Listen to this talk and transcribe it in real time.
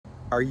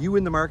Are you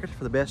in the market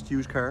for the best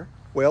used car?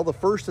 Well, the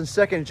first and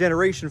second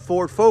generation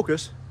Ford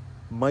Focus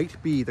might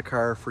be the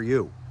car for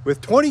you. With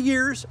 20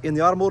 years in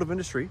the automotive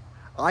industry,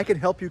 I can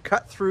help you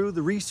cut through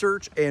the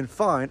research and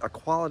find a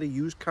quality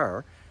used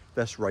car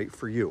that's right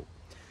for you.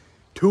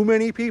 Too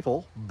many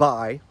people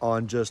buy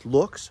on just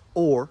looks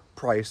or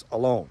price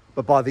alone.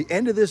 But by the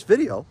end of this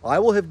video, I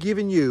will have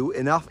given you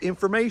enough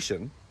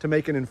information to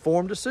make an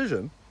informed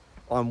decision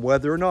on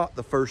whether or not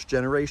the first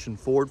generation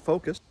Ford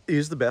Focus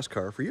is the best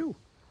car for you.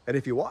 And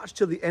if you watch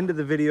till the end of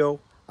the video,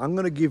 I'm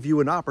going to give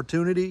you an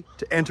opportunity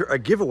to enter a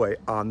giveaway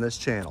on this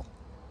channel.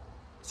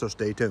 So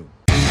stay tuned.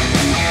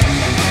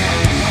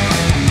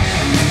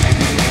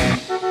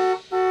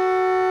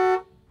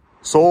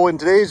 So in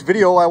today's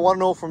video, I want to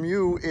know from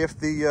you if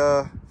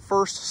the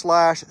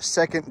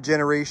first/second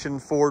generation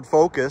Ford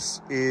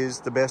Focus is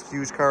the best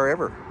used car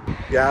ever.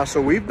 Yeah,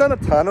 so we've done a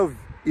ton of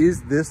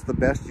is this the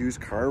best used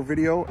car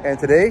video, and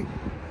today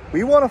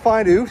we want to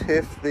find out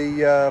if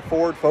the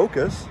Ford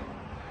Focus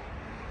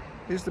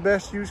is the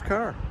best used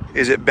car.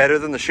 Is it better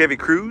than the Chevy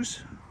Cruze,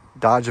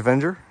 Dodge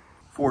Avenger,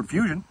 Ford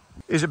Fusion?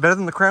 Is it better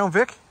than the Crown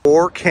Vic?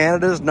 Or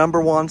Canada's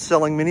 #1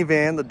 selling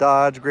minivan, the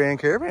Dodge Grand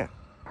Caravan?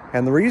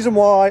 And the reason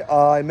why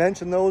I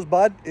mention those,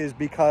 bud, is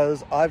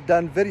because I've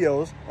done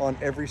videos on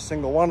every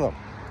single one of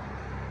them.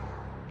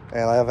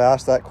 And I have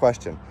asked that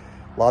question.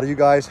 A lot of you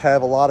guys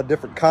have a lot of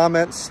different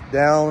comments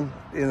down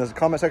in the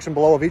comment section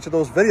below of each of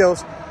those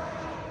videos,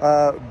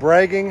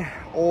 bragging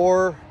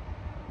or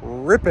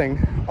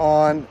ripping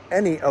on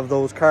any of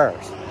those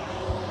cars.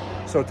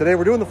 So today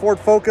we're doing the Ford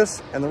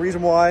Focus, and the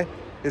reason why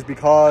is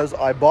because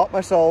I bought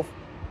myself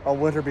a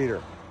winter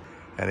beater.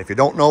 And if you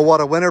don't know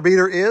what a winter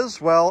beater is,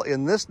 well,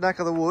 in this neck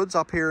of the woods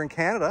up here in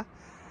Canada,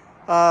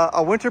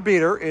 a winter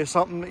beater is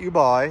something that you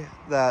buy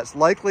that's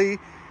likely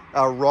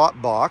a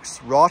rot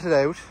box, rotted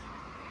out,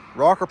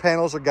 rocker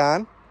panels are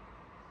gone,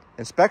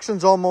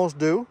 inspection's almost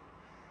due,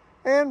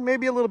 and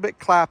maybe a little bit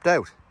clapped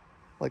out,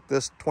 like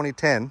this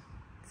 2010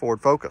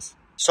 Ford Focus.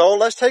 So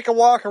let's take a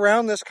walk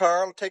around this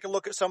car, take a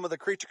look at some of the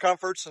creature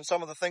comforts and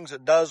some of the things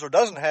it does or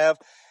doesn't have,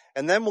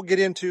 and then we'll get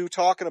into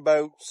talking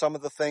about some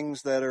of the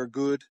things that are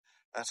good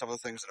and some of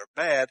the things that are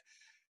bad.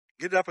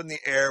 Get it up in the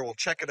air, we'll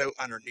check it out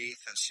underneath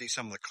and see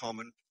some of the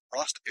common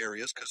rust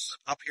areas, because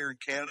up here in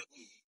Canada,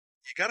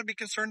 you got to be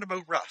concerned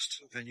about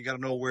rust, and you got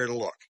to know where to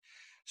look.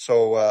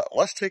 So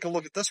let's take a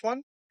look at this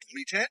one,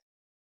 2010,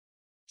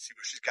 see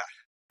what she's got.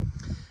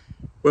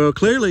 Well,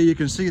 clearly you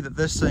can see that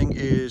this thing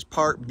is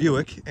part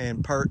Buick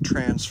and part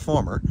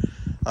Transformer.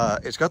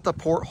 It's got the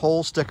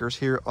porthole stickers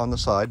here on the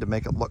side to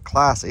make it look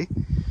classy,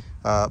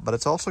 but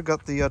it's also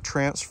got the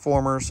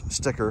Transformers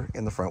sticker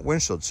in the front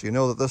windshield. So you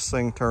know that this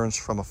thing turns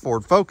from a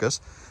Ford Focus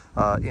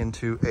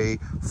into a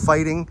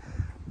fighting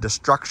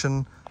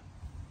destruction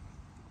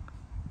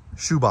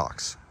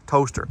shoebox,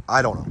 toaster,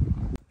 I don't know.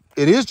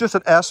 It is just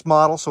an S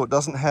model, so it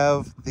doesn't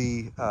have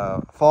the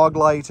fog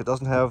lights, it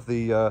doesn't have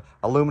the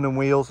aluminum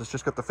wheels, it's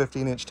just got the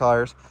 15-inch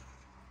tires.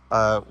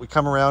 We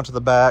come around to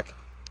the back,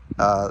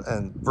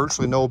 and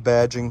virtually no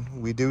badging.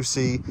 We do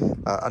see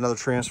another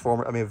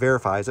Transformer, I mean, it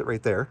verifies it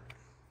right there.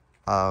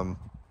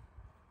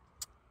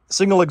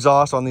 Single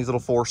exhaust on these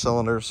little 4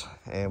 cylinders,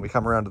 and we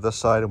come around to this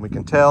side and we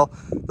can tell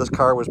this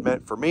car was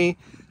meant for me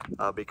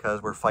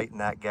because we're fighting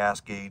that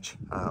gas gauge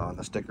on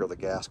the sticker of the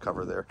gas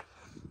cover there.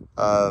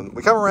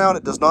 We come around,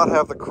 it does not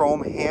have the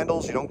chrome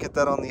handles. You don't get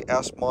that on the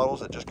S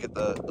models, it just get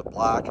the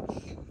black.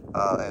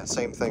 And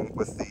same thing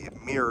with the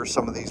mirrors.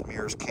 Some of these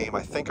mirrors came,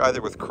 I think,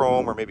 either with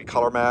chrome or maybe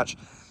color match.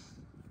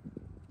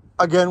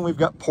 Again, we've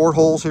got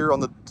portholes here on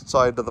the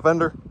side of the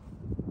fender,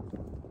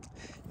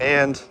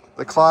 and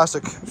the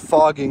classic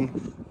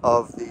fogging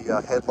of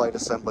the headlight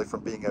assembly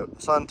from being out in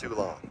the sun too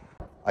long.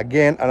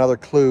 Again, another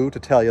clue to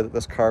tell you that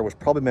this car was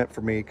probably meant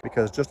for me,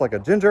 because just like a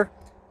Ginger,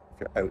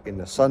 if you're out in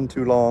the sun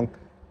too long,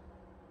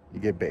 you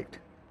get baked.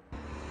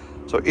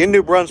 So in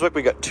New Brunswick,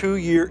 we got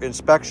 2-year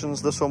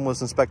inspections. This one was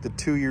inspected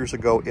 2 years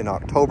ago in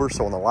October.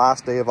 So on the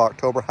last day of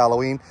October,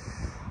 Halloween,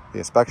 the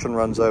inspection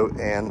runs out,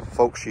 and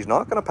folks, she's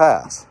not going to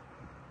pass.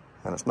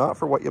 And it's not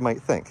for what you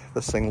might think.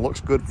 This thing looks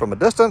good from a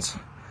distance,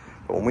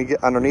 but when we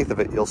get underneath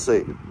of it, you'll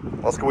see.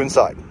 Let's go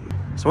inside.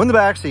 So in the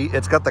back seat,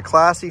 it's got the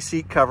classy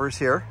seat covers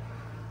here.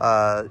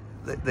 Yeah,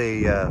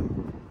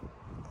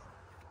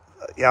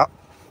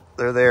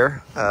 they're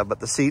there, but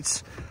the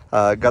seats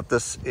got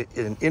this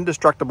in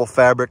indestructible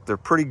fabric. They're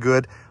pretty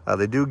good.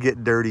 They do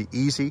get dirty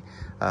easy,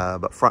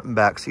 but front and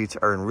back seats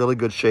are in really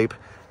good shape.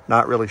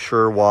 Not really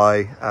sure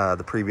why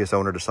the previous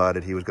owner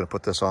decided he was going to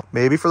put this on.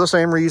 Maybe for the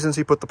same reasons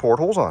he put the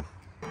portholes on.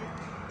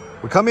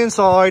 We come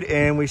inside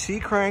and we see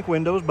crank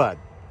windows, bud,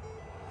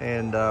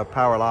 and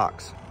power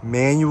locks.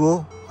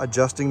 Manual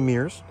adjusting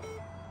mirrors.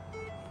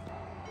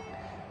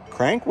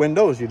 Crank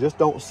windows, you just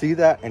don't see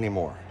that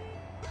anymore.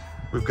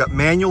 We've got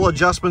manual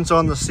adjustments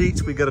on the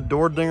seats. We got a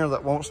door dinger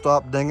that won't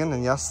stop dinging,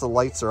 and yes, the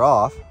lights are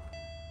off.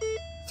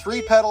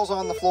 3 pedals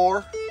on the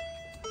floor,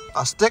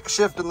 a stick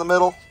shift in the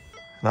middle,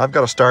 and I've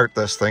got to start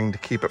this thing to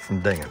keep it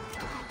from dinging.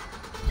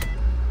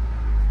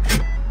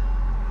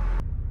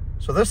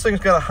 So So this thing's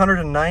got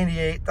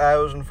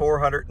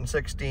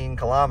 198,416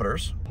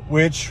 kilometers,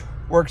 which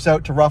works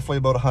out to roughly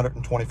about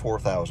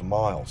 124,000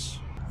 miles.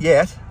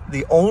 Yet,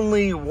 the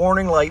only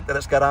warning light that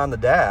it's got on the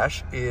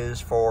dash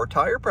is for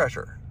tire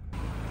pressure.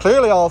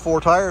 Clearly all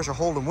 4 tires are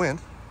holding wind.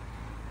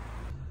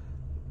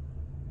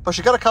 But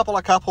you got a couple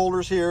of cup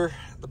holders here.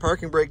 The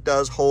parking brake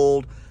does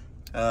hold.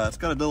 It's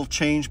got a little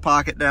change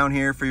pocket down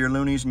here for your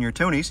loonies and your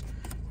toonies.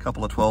 A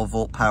couple of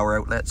 12-volt power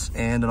outlets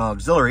and an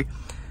auxiliary.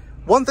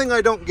 One thing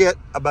I don't get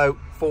about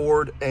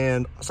Ford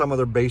and some of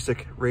their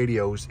basic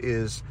radios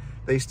is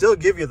they still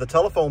give you the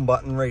telephone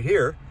button right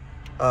here,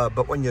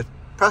 but when you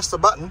press the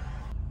button,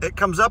 it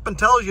comes up and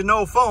tells you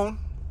no phone.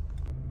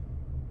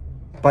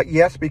 But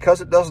yet,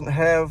 because it doesn't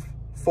have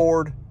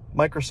Ford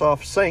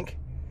Microsoft Sync,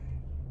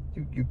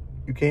 you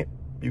can't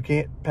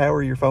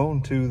power your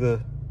phone to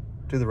the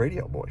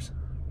radio, boys.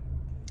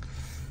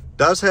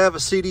 Does have a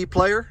CD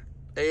player,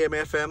 AM,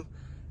 FM,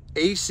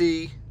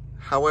 AC.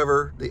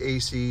 However, the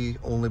AC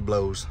only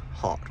blows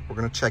hot. We're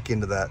going to check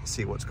into that and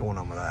see what's going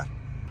on with that.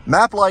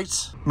 Map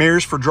lights,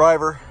 mirrors for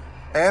driver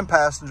and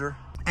passenger,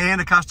 and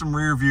a custom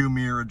rear view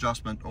mirror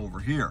adjustment over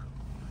here.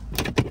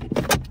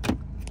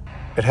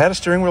 It had a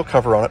steering wheel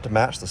cover on it to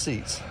match the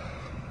seats.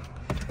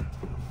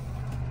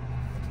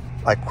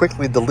 I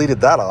quickly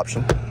deleted that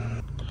option.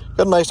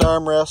 Got a nice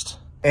armrest,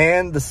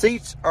 and the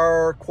seats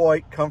are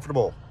quite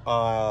comfortable.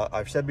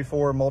 I've said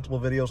before in multiple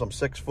videos, I'm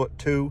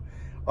 6'2".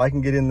 I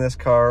can get in this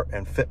car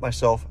and fit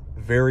myself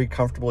very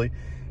comfortably,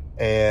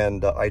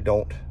 and I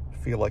don't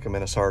feel like I'm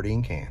in a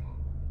sardine can.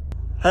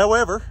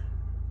 However,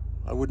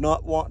 I would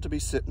not want to be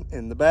sitting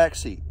in the back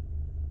seat.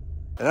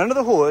 And under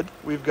the hood,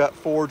 we've got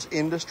Ford's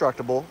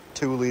indestructible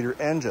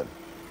 2-liter engine,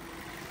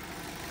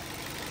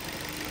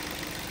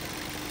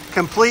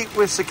 complete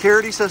with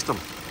security system.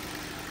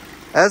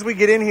 As we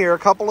get in here, a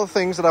couple of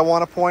things that I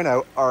want to point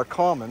out are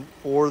common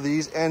for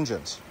these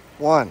engines.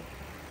 One,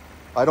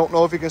 I don't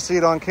know if you can see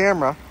it on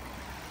camera,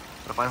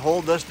 but if I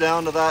hold this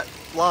down to that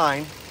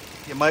line,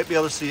 you might be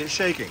able to see it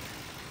shaking.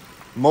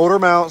 Motor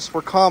mounts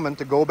were common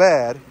to go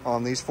bad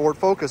on these Ford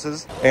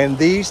Focuses, and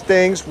these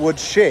things would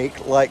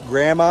shake like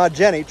Grandma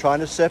Jenny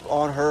trying to sip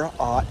on her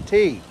hot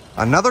tea.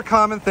 Another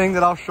common thing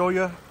that I'll show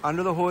you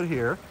under the hood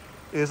here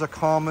is a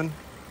common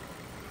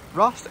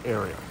rust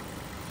area.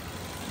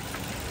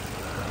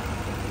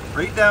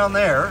 Right down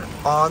there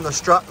on the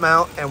strut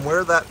mount, and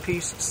where that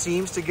piece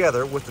seams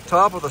together with the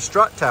top of the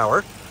strut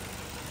tower,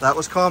 that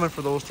was common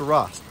for those to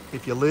rust.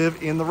 If you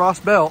live in the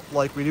rust belt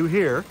like we do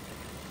here,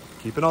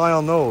 keep an eye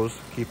on those.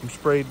 Keep them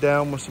sprayed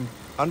down with some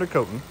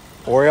undercoating,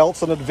 or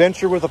else an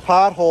adventure with a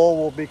pothole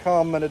will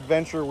become an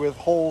adventure with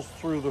holes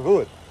through the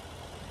hood.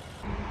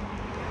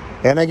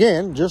 And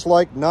again, just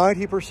like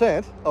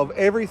 90% of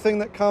everything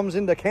that comes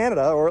into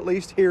Canada, or at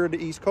least here in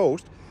the East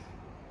Coast,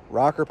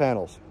 rocker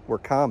panels were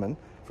common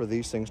for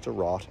these things to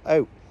rot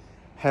out.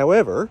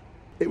 However,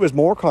 it was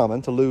more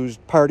common to lose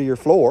part of your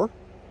floor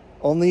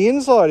on the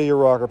inside of your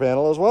rocker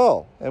panel as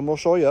well. And we'll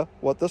show you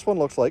what this one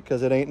looks like,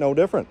 because it ain't no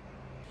different.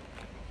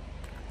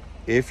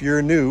 If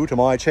you're new to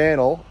my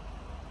channel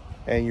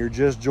and you're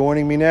just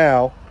joining me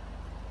now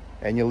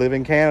and you live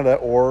in Canada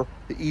or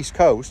the East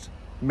Coast,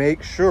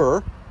 make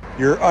sure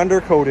you're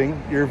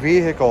undercoating your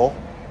vehicle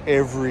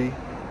every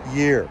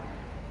year.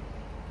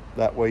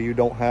 That way you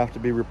don't have to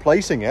be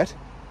replacing it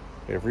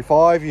every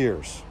 5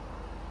 years.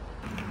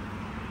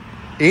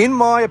 In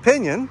my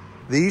opinion,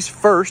 these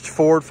first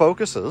Ford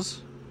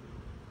Focuses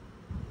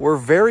were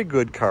very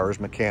good cars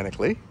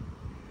mechanically.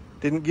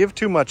 Didn't give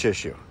too much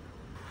issue.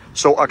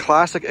 So a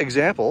classic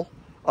example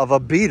of a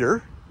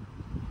beater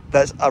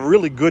that's a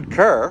really good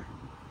car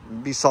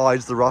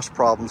besides the rust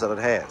problems that it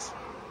has.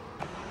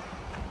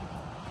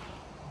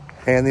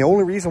 And the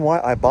only reason why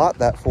I bought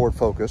that Ford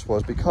Focus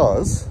was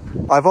because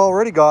I've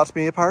already got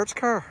me a parts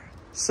car.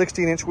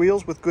 16-inch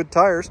wheels with good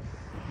tires.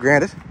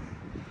 Granted,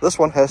 this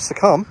one has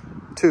succumbed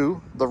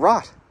to the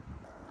rot.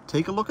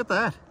 Take a look at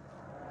that.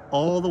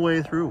 All the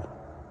way through.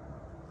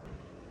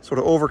 So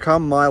to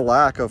overcome my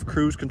lack of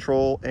cruise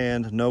control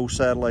and no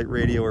satellite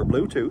radio or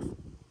Bluetooth,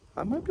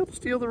 I might be able to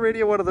steal the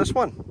radio out of this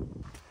one.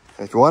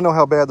 And if you want to know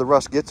how bad the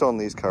rust gets on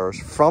these cars,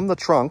 from the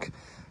trunk,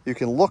 you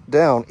can look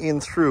down in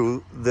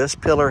through this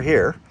pillar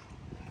here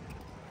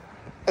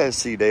and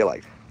see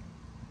daylight.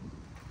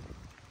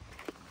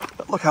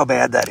 But look how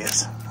bad that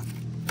is.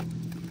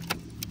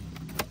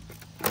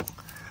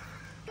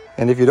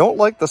 And if you don't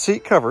like the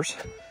seat covers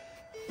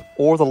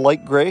or the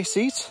light gray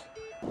seats,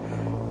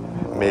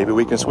 maybe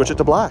we can switch it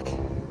to black.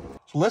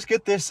 So let's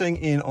get this thing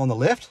in on the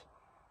lift.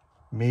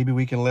 Maybe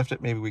we can lift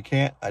it, maybe we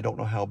can't. I don't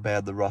know how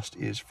bad the rust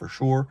is for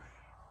sure.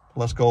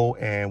 Let's go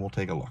and we'll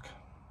take a look.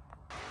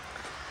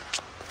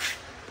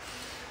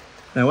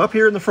 Now up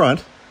here in the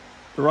front,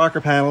 the rocker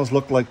panels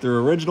look like they're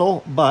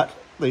original, but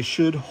they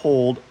should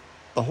hold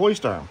the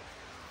hoist arm.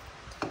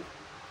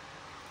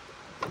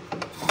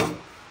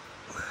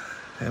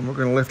 And we're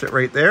going to lift it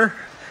right there.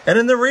 And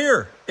in the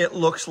rear, it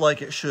looks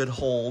like it should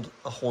hold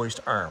a hoist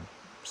arm.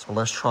 So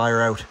let's try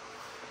her out.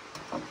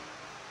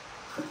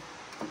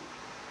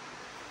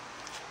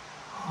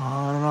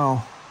 I don't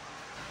know.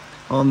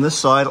 On this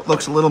side, it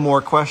looks a little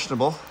more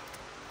questionable.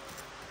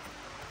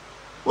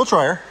 We'll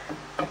try her.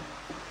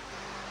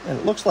 And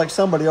it looks like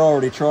somebody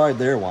already tried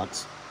there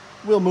once.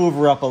 We'll move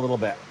her up a little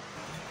bit.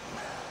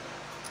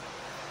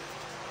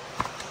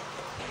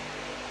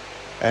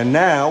 And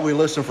now we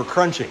listen for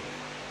crunching.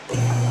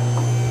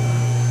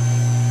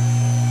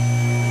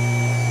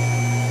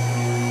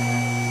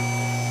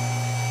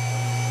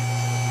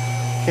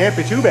 Can't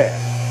be too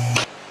bad.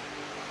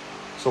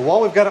 So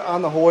while we've got it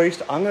on the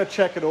hoist, I'm going to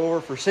check it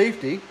over for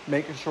safety,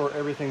 making sure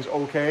everything's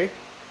okay.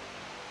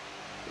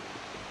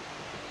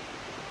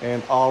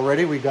 And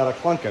already we got a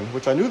clunking,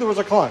 which I knew there was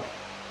a clunk.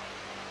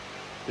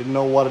 Didn't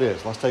know what it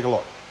is. Let's take a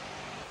look.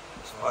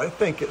 So I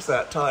think it's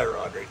that tie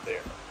rod right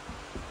there.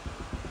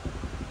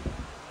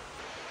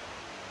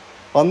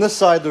 On this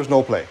side, there's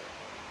no play.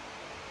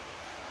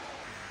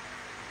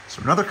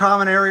 So another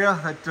common area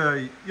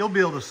that you'll be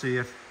able to see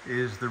it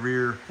is the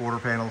rear quarter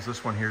panels.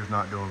 This one here is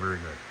not doing very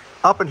good.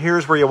 Up in here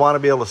is where you want to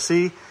be able to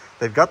see.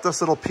 They've got this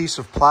little piece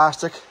of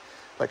plastic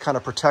that kind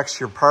of protects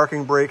your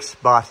parking brakes,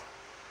 but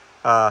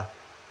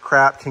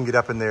crap can get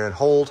up in there and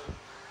hold.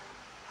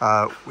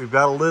 We've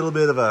got a little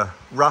bit of a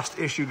rust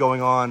issue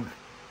going on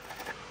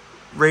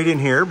right in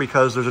here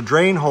because there's a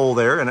drain hole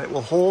there and it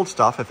will hold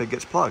stuff if it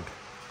gets plugged.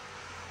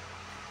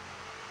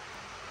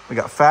 We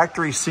got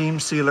factory seam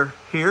sealer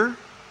here,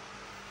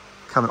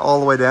 coming all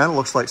the way down. It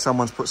looks like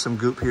someone's put some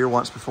goop here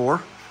once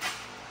before.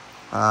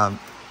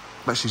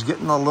 But she's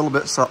getting a little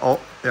bit soft. Oh,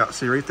 yeah,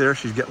 see right there,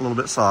 she's getting a little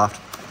bit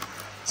soft.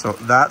 So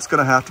that's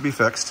gonna have to be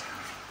fixed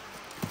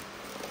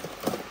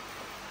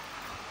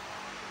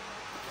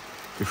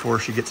before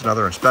she gets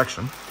another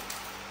inspection.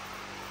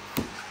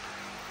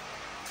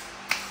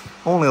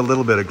 Only a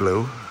little bit of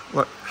glue.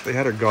 Look, they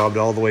had her gobbed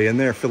all the way in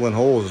there. Filling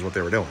holes is what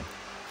they were doing.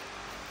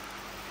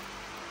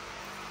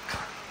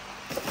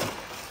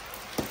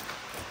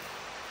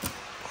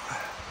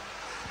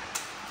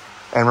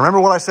 And remember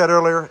what I said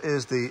earlier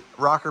is the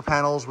rocker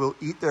panels will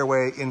eat their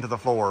way into the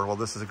floor. Well,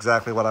 this is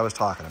exactly what I was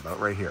talking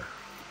about right here.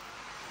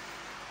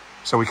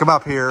 So we come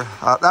up here,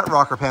 that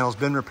rocker panel's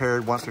been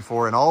repaired once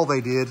before, and all they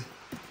did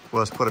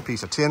was put a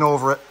piece of tin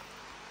over it,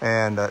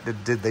 and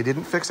they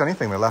didn't fix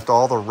anything. They left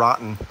all the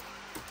rotten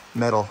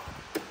metal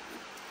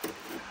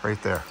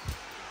right there.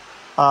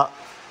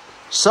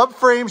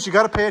 Subframes, you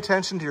got to pay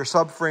attention to your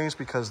subframes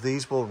because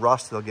these will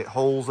rust. They'll get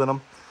holes in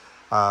them.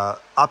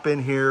 Up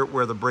in here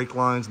where the brake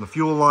lines and the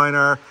fuel line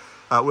are,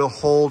 will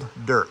hold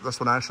dirt. This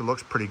one actually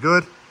looks pretty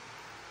good.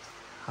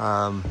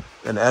 And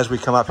as we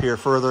come up here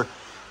further,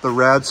 the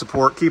rad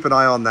support, keep an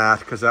eye on that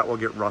because that will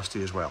get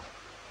rusty as well.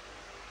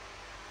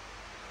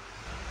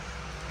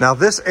 Now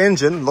this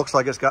engine looks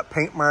like it's got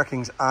paint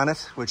markings on it,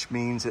 which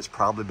means it's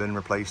probably been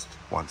replaced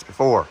once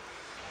before.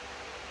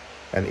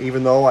 And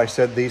even though I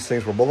said these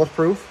things were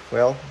bulletproof,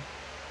 well,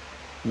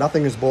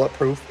 nothing is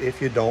bulletproof if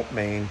you don't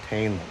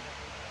maintain them.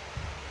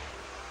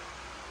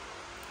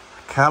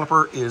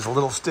 Caliper is a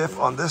little stiff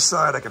on this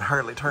side. I can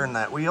hardly turn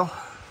that wheel.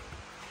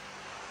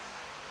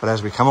 But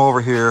as we come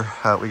over here,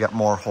 we got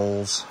more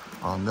holes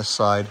on this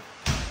side.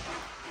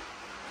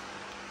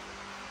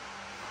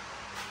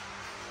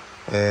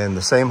 And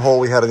the same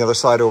hole we had on the other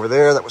side over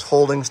there that was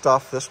holding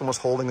stuff. This one was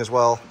holding as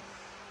well.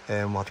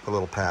 And we'll have to put a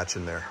little patch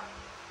in there.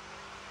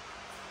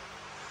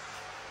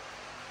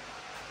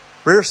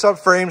 Rear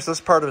subframes,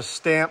 this part is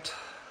stamped.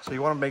 So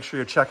you want to make sure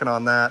you're checking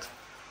on that.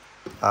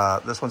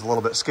 This one's a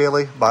little bit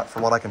scaly, but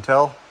from what I can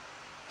tell,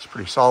 it's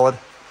pretty solid.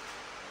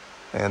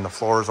 And the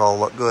floors all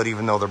look good,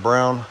 even though they're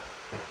brown.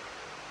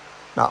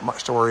 Not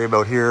much to worry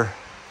about here.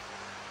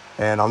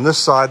 And on this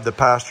side, the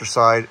passenger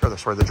side,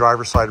 or the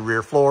driver's side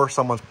rear floor,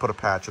 someone's put a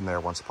patch in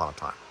there once upon a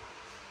time.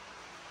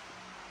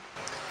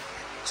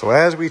 So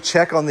as we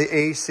check on the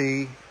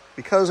AC,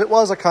 because it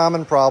was a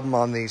common problem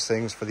on these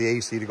things for the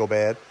AC to go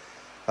bad,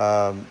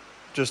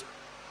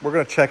 we're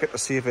gonna check it to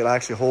see if it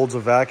actually holds a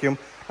vacuum.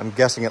 I'm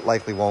guessing it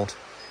likely won't.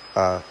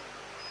 There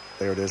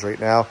it is right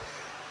now.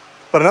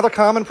 But another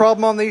common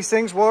problem on these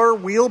things were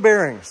wheel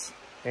bearings.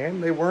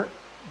 And they weren't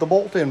the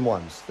bolt-in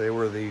ones. They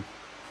were the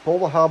pull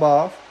the hub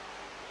off,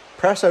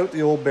 press out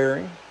the old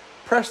bearing,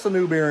 press the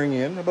new bearing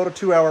in. About a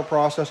 2-hour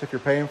process if you're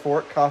paying for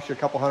it. Costs you a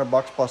couple $100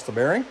 plus the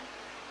bearing.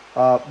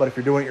 But if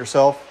you're doing it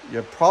yourself,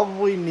 you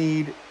probably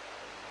need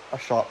a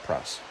shop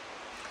press.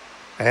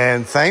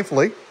 And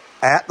thankfully,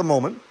 at the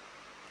moment,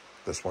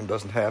 this one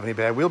doesn't have any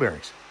bad wheel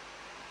bearings.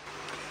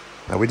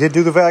 Now we did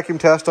do the vacuum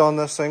test on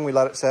this thing. We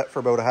let it set for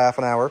about a half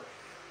an hour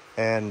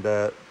and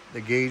the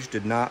gauge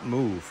did not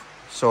move.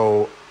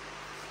 So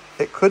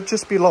it could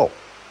just be low.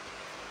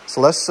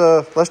 So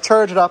let's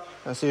charge it up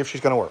and see if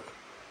she's gonna work.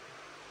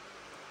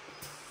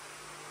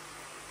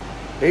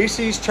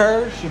 AC's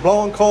charged, she's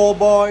blowing cold,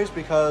 boys,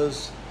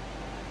 because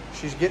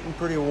she's getting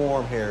pretty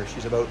warm here.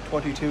 She's about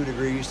 22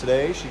 degrees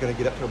today. She's gonna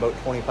get up to about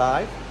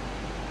 25.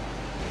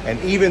 And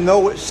even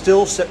though it's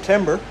still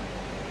September,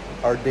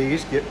 our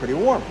days get pretty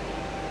warm.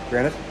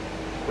 Granted,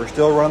 we're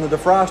still running the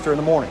defroster in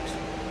the mornings.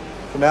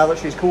 So now that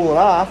she's cooling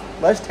off,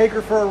 let's take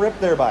her for a rip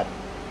there, bud.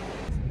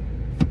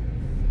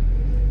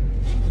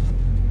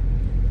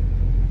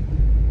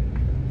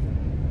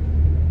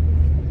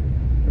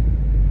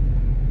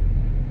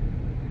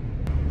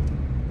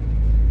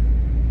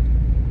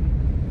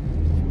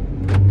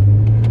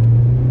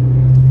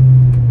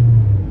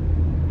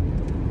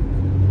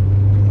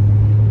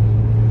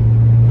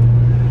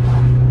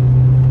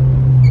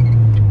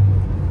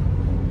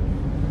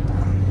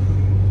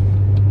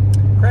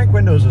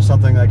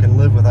 something I can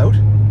live without,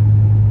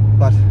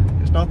 but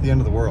it's not the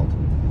end of the world.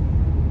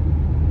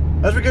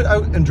 As we get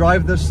out and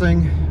drive this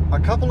thing, a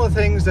couple of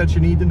things that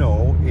you need to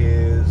know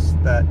is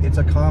that it's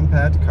a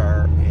compact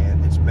car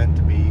and it's meant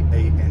to be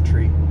a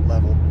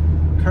entry-level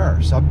car,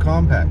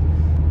 subcompact.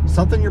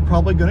 Something you're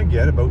probably going to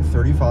get about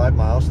 35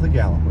 miles to the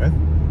gallon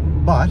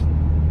with, but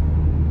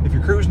if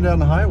you're cruising down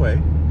the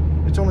highway,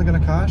 it's only going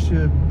to cost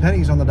you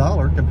pennies on the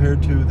dollar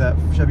compared to that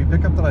Chevy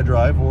pickup that I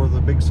drive or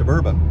the big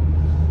Suburban.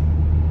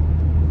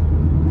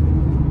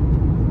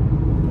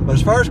 But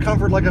as far as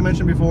comfort, like I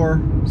mentioned before,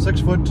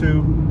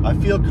 6'2", I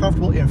feel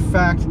comfortable. In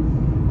fact,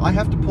 I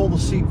have to pull the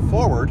seat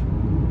forward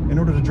in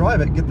order to drive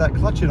it, get that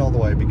clutch in all the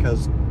way,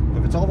 because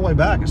if it's all the way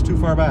back, it's too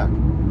far back.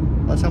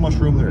 That's how much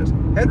room there is.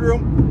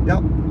 Headroom,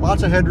 yep,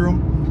 lots of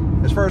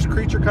headroom. As far as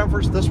creature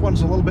comforts, this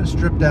one's a little bit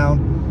stripped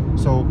down,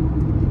 so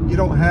you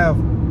don't have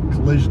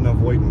collision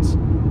avoidance.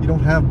 You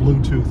don't have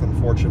Bluetooth,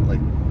 unfortunately,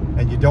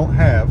 and you don't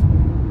have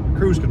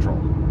cruise control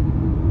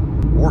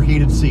or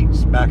heated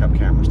seats, backup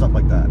camera, stuff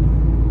like that.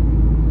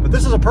 But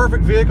this is a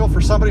perfect vehicle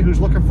for somebody who's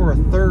looking for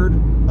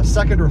a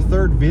second or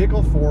third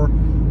vehicle for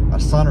a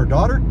son or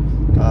daughter,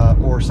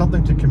 or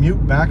something to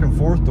commute back and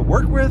forth to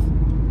work with.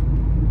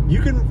 You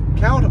can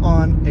count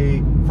on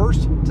a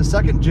first to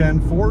second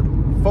gen Ford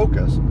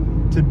Focus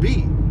to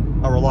be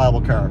a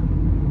reliable car,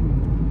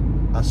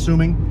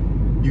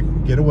 assuming you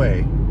can get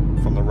away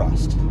from the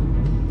rust.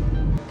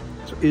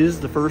 So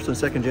is the first and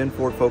second gen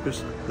Ford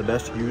Focus the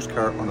best used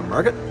car on the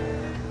market?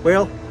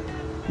 Well,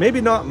 maybe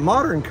not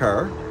modern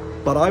car,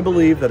 but I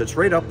believe that it's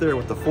right up there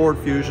with the Ford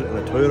Fusion and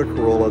the Toyota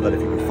Corolla, that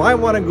if you can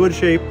find one in good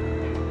shape,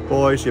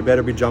 boys, you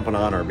better be jumping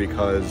on her,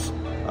 because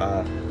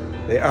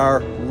they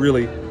are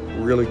really,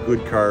 really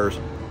good cars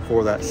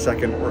for that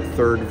second or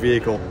third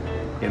vehicle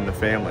in the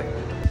family.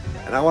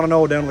 And I want to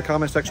know down in the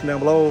comment section down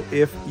below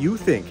if you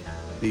think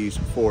these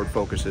Ford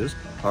Focuses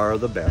are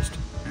the best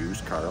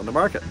used car on the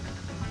market.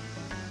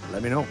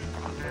 Let me know.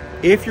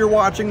 If you're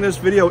watching this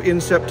video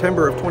in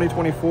September of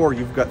 2024,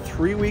 you've got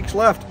 3 weeks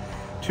left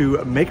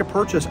to make a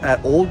purchase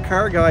at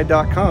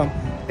oldecarguy.com,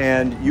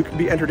 and you can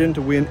be entered in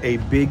to win a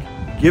big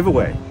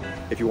giveaway.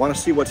 If you want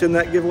to see what's in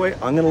that giveaway,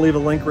 I'm going to leave a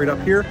link right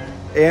up here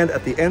and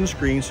at the end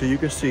screen so you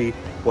can see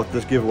what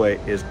this giveaway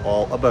is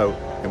all about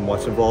and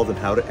what's involved and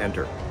how to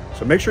enter.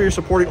 So make sure you're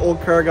supporting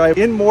Olde Carr Guy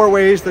in more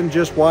ways than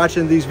just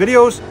watching these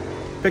videos.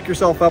 Pick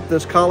yourself up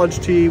this college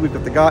tee. We've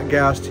got the Got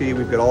Gas tee.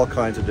 We've got all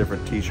kinds of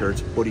different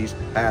t-shirts, hoodies,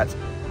 hats,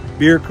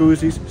 beer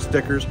koozies,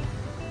 stickers.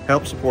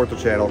 Help support the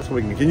channel so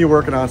we can continue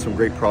working on some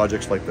great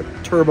projects like the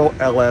Turbo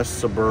LS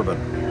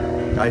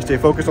Suburban. Guys, stay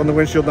focused on the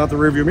windshield, not the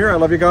rearview mirror. I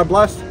love you. God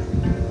bless.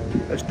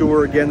 Let's do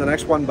her again the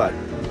next one, bud.